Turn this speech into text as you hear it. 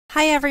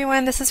Hi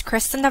everyone, this is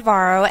Kristen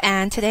Navarro,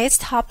 and today's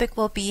topic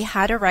will be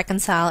how to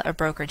reconcile a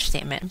brokerage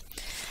statement.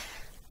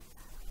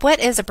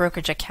 What is a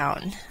brokerage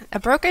account? A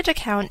brokerage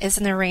account is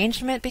an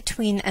arrangement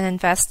between an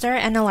investor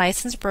and a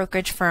licensed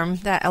brokerage firm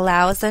that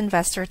allows the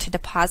investor to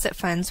deposit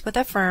funds with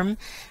a firm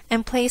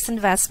and place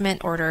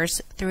investment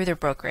orders through the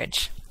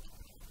brokerage.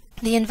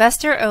 The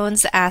investor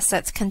owns the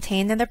assets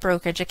contained in the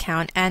brokerage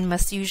account and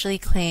must usually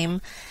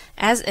claim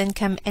as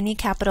income any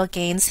capital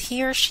gains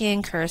he or she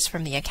incurs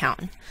from the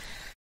account.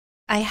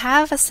 I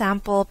have a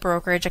sample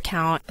brokerage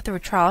account through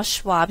Charles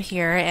Schwab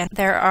here, and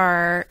there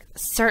are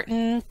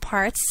certain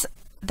parts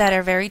that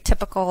are very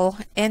typical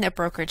in a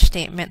brokerage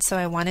statement, so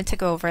I wanted to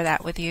go over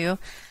that with you.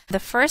 The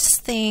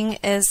first thing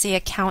is the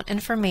account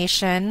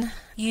information.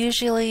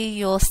 Usually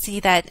you'll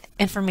see that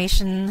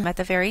information at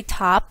the very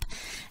top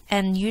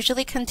and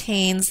usually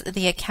contains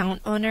the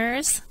account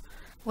owners,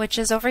 which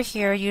is over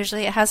here.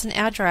 Usually it has an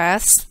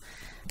address,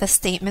 the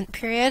statement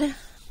period,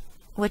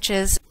 which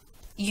is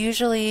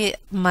usually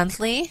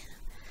monthly,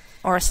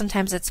 or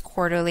sometimes it's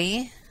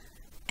quarterly,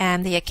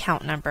 and the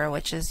account number,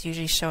 which is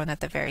usually shown at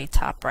the very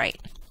top right.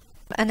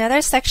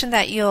 Another section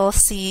that you'll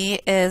see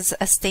is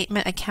a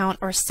statement account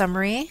or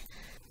summary,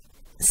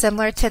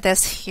 similar to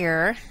this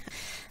here.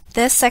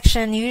 This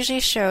section usually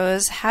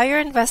shows how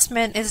your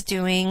investment is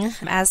doing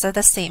as of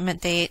the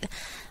statement date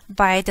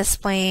by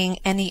displaying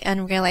any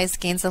unrealized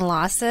gains and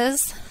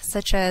losses,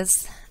 such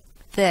as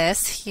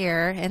this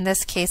here. In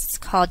this case, it's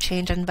called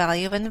change in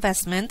value of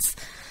investments.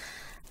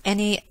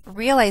 Any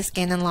realized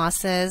gain and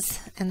losses,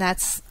 and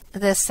that's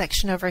this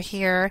section over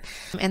here.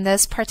 In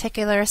this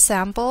particular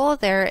sample,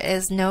 there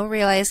is no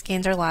realized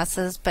gains or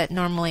losses, but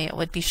normally it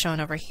would be shown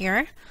over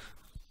here.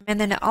 And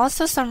then it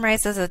also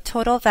summarizes the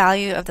total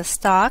value of the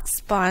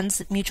stocks,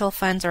 bonds, mutual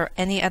funds, or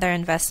any other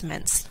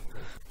investments,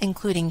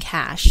 including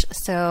cash.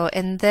 So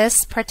in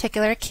this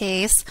particular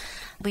case,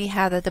 we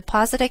have the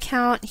deposit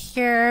account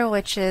here,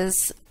 which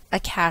is a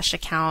cash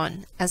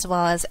account, as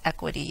well as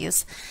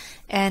equities.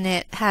 And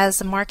it has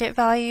a market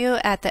value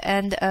at the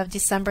end of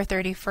December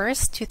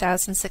 31st,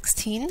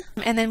 2016.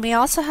 And then we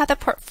also have the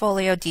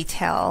portfolio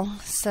detail.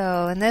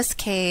 So in this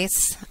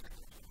case,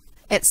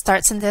 it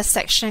starts in this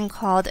section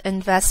called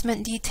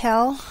investment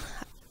detail.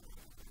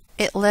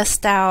 It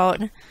lists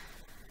out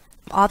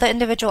all the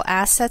individual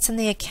assets in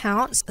the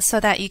accounts so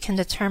that you can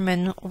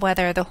determine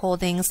whether the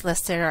holdings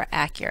listed are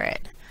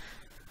accurate.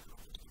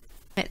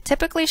 It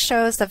typically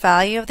shows the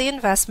value of the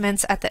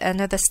investments at the end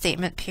of the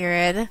statement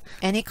period,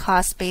 any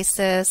cost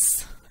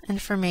basis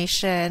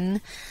information.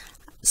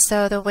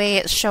 So the way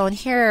it's shown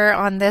here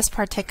on this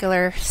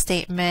particular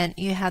statement,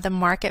 you have the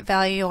market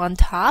value on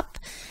top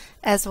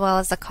as well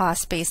as the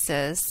cost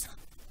basis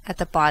at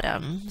the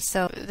bottom.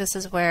 So this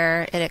is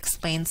where it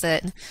explains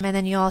it. And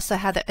then you also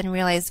have the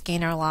unrealized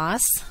gain or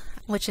loss,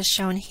 which is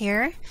shown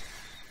here.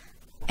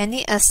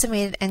 Any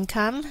estimated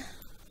income,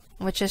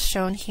 which is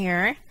shown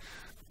here.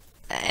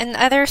 And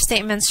other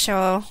statements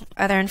show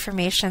other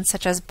information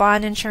such as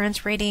bond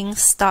insurance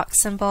ratings, stock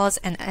symbols,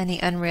 and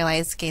any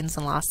unrealized gains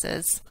and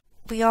losses.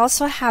 We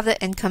also have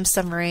the income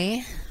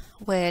summary,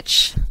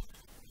 which,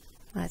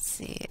 let's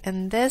see,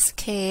 in this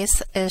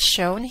case is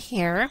shown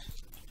here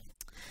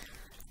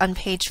on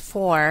page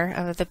 4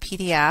 of the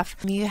PDF.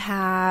 You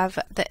have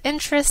the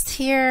interest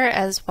here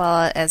as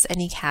well as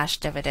any cash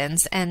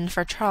dividends. And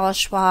for Charles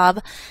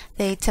Schwab,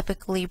 they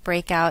typically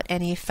break out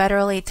any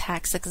federally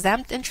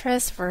tax-exempt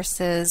interest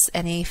versus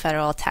any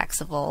federal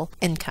taxable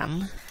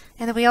income.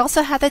 And then we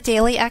also have the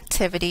daily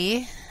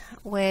activity,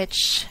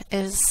 which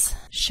is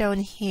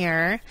shown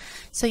here.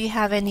 So you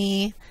have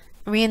any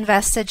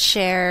reinvested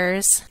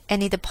shares,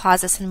 any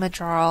deposits and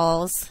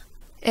withdrawals.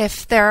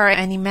 If there are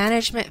any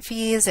management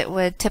fees, it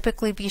would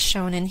typically be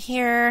shown in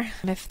here.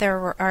 If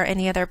there are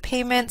any other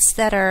payments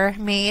that are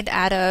made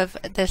out of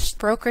this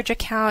brokerage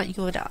account,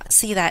 you would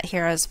see that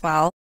here as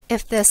well.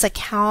 If this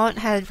account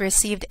had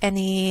received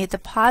any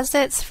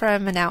deposits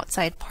from an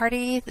outside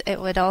party,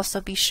 it would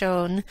also be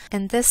shown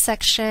in this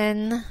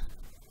section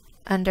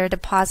under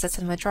deposits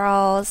and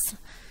withdrawals.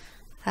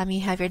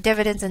 You have your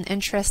dividends and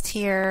interest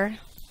here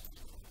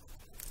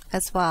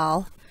as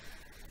well.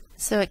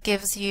 So it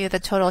gives you the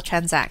total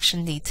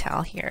transaction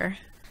detail here.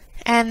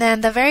 And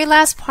then the very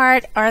last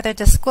part are the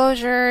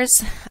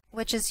disclosures,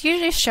 which is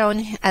usually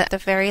shown at the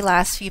very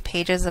last few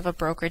pages of a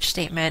brokerage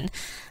statement.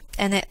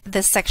 And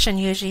this section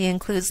usually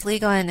includes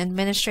legal and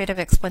administrative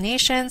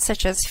explanations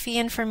such as fee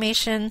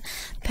information,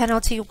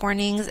 penalty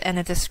warnings, and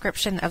a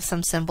description of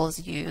some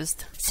symbols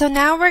used. So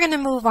now we're going to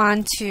move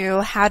on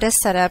to how to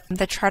set up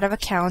the chart of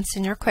accounts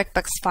in your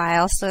QuickBooks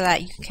file so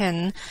that you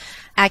can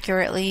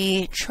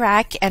accurately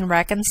track and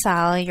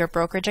reconcile your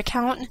brokerage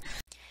account.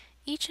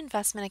 Each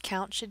investment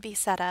account should be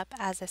set up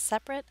as a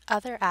separate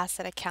other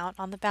asset account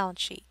on the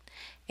balance sheet.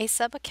 A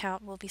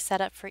sub-account will be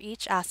set up for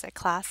each asset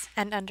class,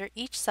 and under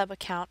each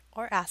sub-account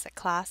or asset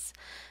class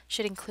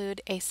should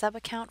include a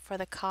sub-account for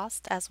the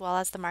cost as well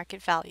as the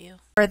market value.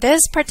 For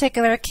this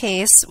particular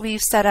case,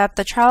 we've set up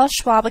the Charles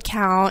Schwab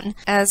account.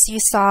 As you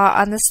saw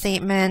on the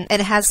statement,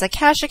 it has a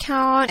cash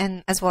account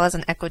and as well as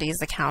an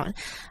equities account.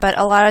 But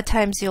a lot of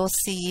times you'll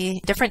see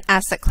different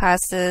asset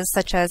classes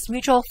such as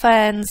mutual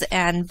funds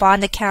and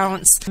bond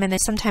accounts, and then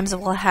sometimes it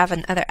will have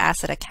an other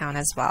asset account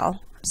as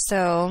well.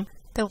 So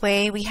the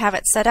way we have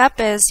it set up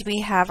is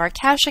we have our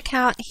cash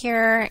account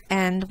here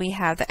and we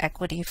have the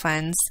equity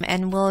funds,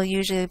 and we'll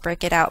usually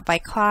break it out by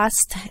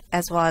cost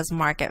as well as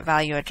market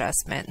value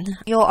adjustment.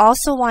 You'll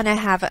also want to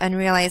have an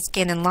unrealized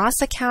gain and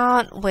loss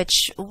account,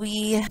 which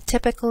we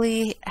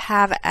typically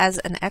have as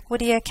an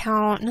equity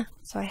account.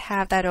 So I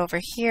have that over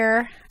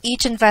here.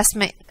 Each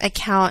investment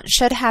account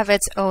should have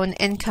its own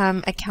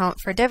income account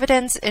for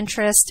dividends,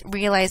 interest,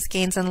 realized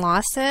gains and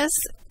losses,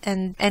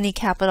 and any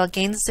capital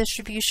gains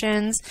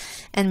distributions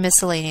and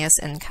miscellaneous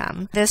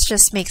income. This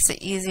just makes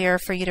it easier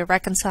for you to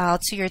reconcile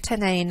to your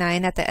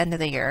 1099 at the end of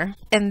the year.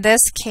 In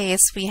this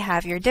case, we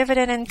have your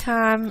dividend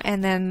income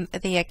and then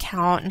the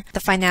account, the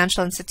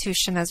financial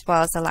institution, as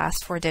well as the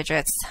last four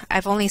digits.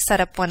 I've only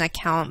set up one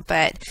account,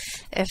 but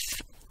if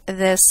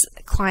this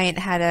client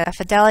had a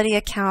Fidelity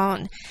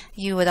account,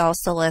 you would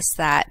also list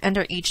that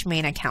under each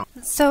main account.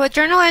 So a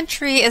journal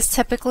entry is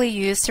typically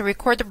used to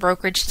record the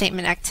brokerage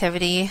statement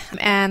activity,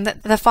 and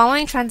the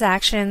following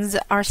transactions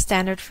are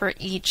standard for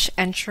each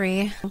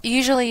entry.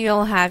 Usually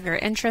you'll have your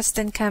interest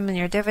income and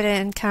your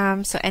dividend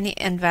income, so any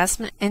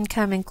investment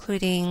income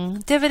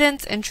including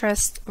dividends,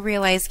 interest,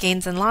 realized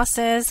gains and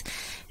losses,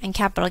 and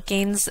capital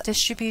gains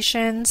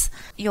distributions.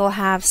 You'll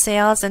have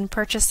sales and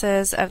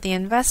purchases of the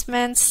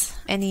investments,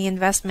 any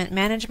investment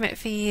management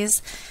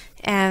fees,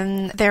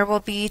 and there will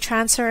be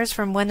transfers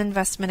from one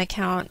investment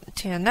account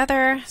to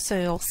another, so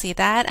you'll see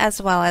that,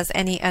 as well as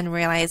any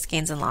unrealized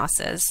gains and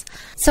losses.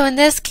 So in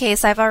this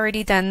case, I've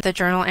already done the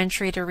journal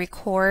entry to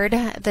record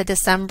the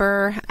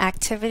December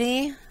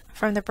activity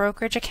from the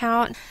brokerage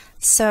account.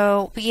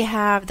 So we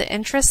have the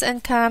interest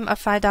income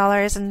of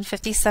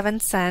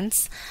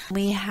 $5.57.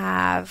 We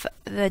have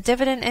the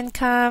dividend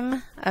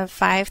income of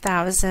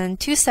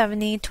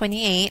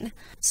 $5,270.28.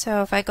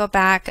 So if I go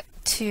back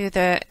to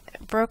the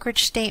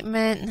brokerage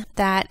statement,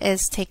 that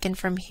is taken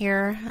from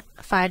here,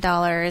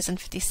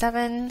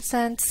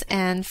 $5.57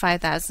 and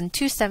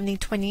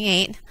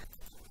 $5,270.28.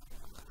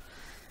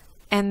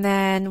 And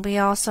then we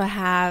also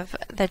have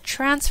the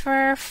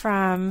transfer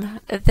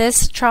from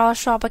this Charles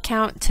Schwab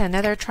account to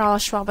another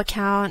Charles Schwab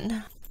account,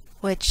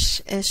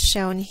 which is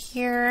shown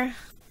here,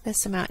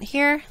 this amount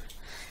here.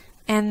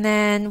 And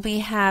then we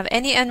have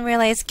any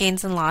unrealized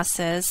gains and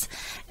losses.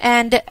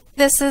 And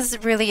this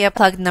is really a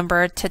plug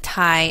number to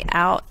tie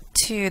out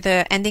to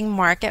the ending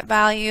market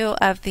value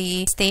of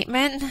the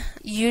statement.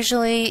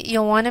 Usually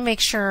you'll want to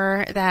make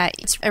sure that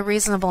it's a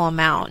reasonable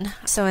amount.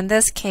 So in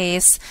this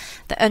case,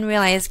 the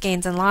unrealized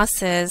gains and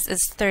losses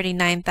is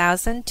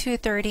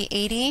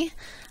 $39,230.80,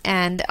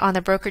 and on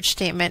the brokerage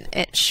statement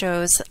it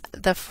shows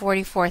the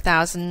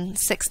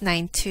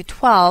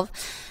 $44,692.12.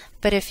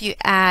 But if you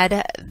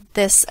add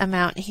this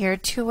amount here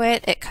to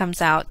it, it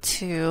comes out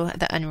to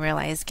the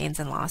unrealized gains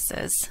and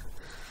losses.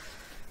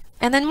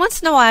 And then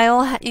once in a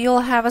while,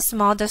 you'll have a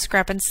small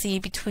discrepancy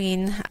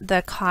between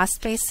the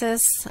cost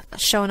basis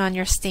shown on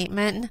your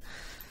statement.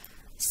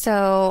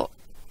 So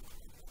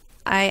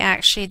I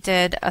actually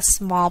did a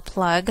small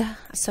plug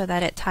so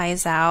that it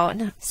ties out.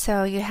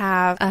 So you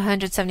have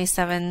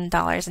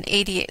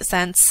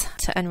 $177.88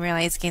 to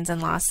unrealized gains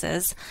and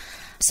losses.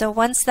 So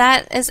once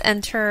that is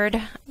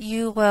entered,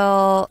 you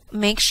will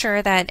make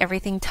sure that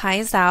everything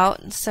ties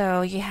out.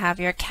 So you have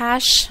your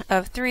cash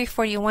of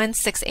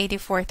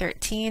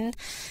 $341,684.13,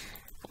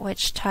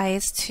 which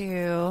ties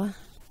to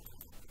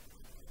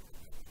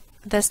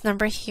this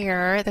number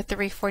here, the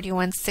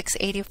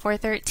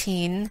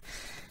 $341,684.13,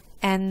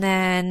 and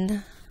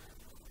then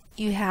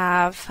you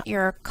have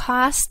your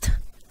cost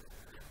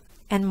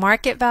and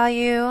market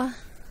value,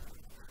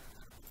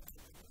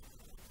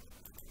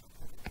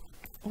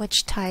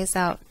 which ties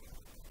out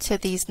to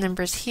these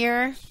numbers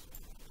here.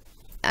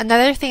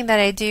 Another thing that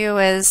I do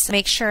is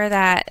make sure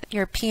that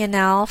your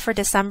P&L for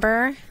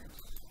December,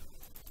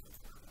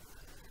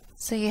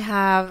 so you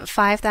have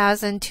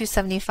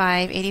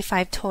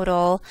 $5,275.85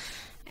 total,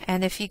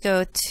 and if you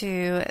go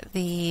to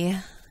the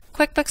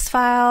QuickBooks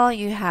file,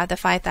 you have the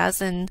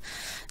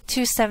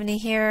 $5,270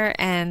 here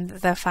and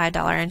the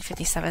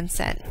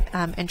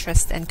 $5.57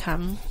 interest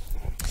income.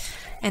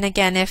 And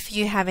again, if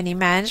you have any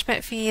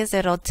management fees,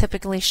 it'll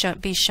typically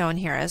be shown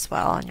here as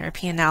well on your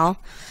P&L.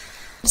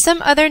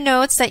 Some other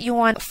notes that you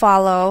want to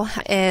follow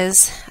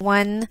is,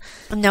 one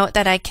note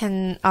that I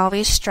can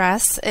always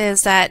stress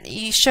is that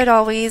you should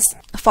always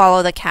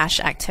follow the cash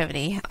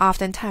activity.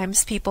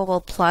 Oftentimes people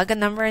will plug a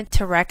number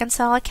to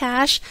reconcile a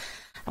cash,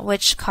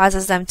 which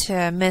causes them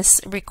to miss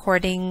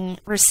recording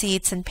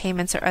receipts and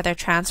payments or other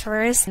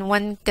transfers. And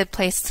one good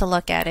place to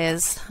look at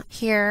is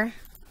here.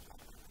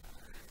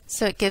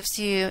 So it gives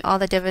you all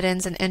the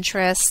dividends and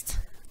interest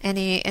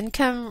any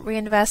income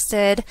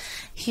reinvested.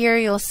 Here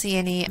you'll see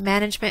any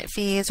management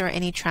fees or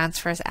any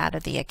transfers out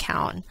of the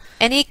account.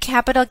 Any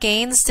capital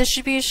gains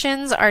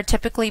distributions are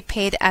typically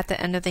paid at the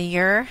end of the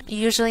year,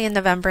 usually in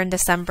November and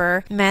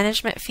December.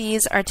 Management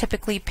fees are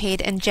typically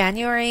paid in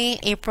January,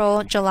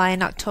 April, July,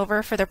 and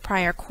October for the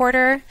prior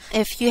quarter.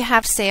 If you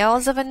have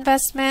sales of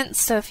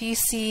investments, so if you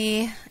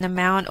see an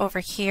amount over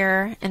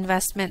here,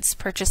 investments,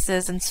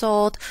 purchases, and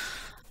sold,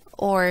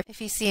 or if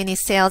you see any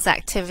sales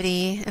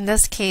activity, in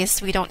this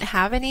case we don't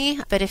have any,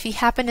 but if you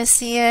happen to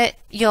see it,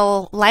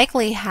 you'll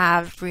likely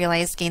have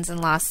realized gains and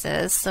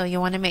losses, so you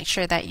want to make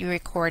sure that you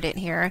record it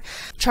here.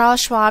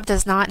 Charles Schwab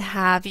does not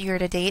have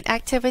year-to-date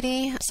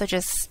activity, so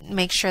just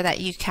make sure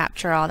that you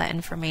capture all that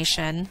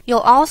information. You'll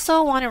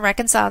also want to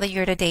reconcile the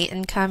year-to-date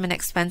income and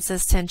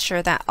expenses to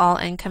ensure that all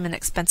income and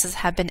expenses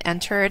have been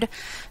entered.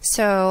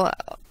 So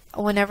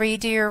whenever you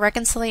do your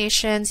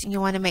reconciliations, you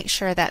want to make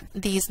sure that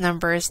these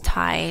numbers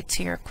tie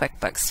to your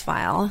QuickBooks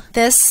file.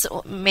 This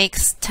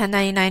makes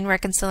 1099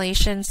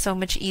 reconciliation so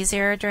much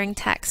easier during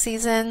tax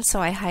season,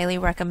 so I highly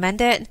recommend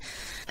it.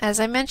 As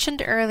I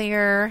mentioned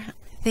earlier,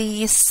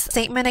 the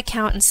statement,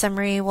 account, and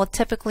summary will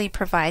typically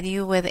provide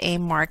you with a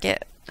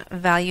market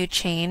value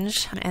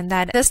change, and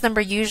that this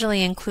number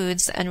usually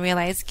includes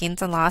unrealized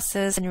gains and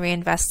losses and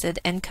reinvested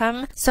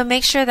income. So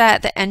make sure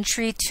that the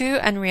entry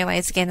to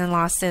unrealized gain and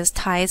losses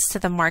ties to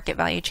the market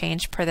value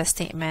change per the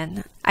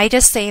statement. I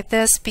just say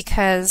this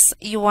because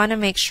you want to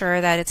make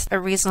sure that it's a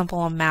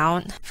reasonable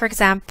amount. For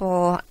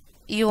example,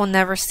 you will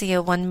never see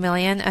a $1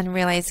 million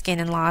unrealized gain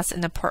and loss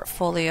in a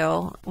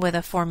portfolio with a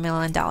 $4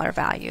 million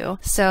value.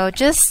 So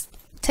just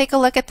take a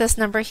look at this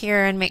number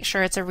here and make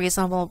sure it's a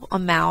reasonable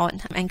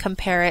amount and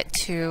compare it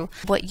to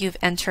what you've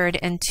entered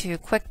into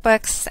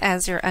QuickBooks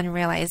as your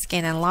unrealized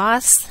gain and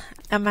loss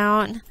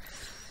amount.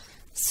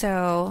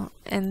 So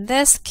in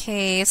this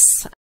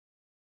case,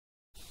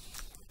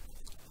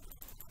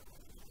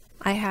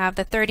 I have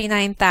the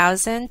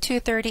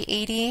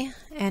 $39,230.80,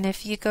 and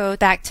if you go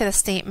back to the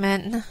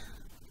statement,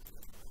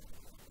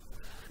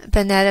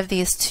 the net of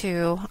these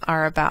two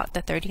are about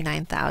the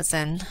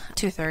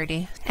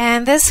 $39,230.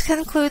 And this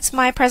concludes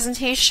my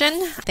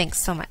presentation.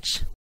 Thanks so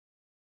much.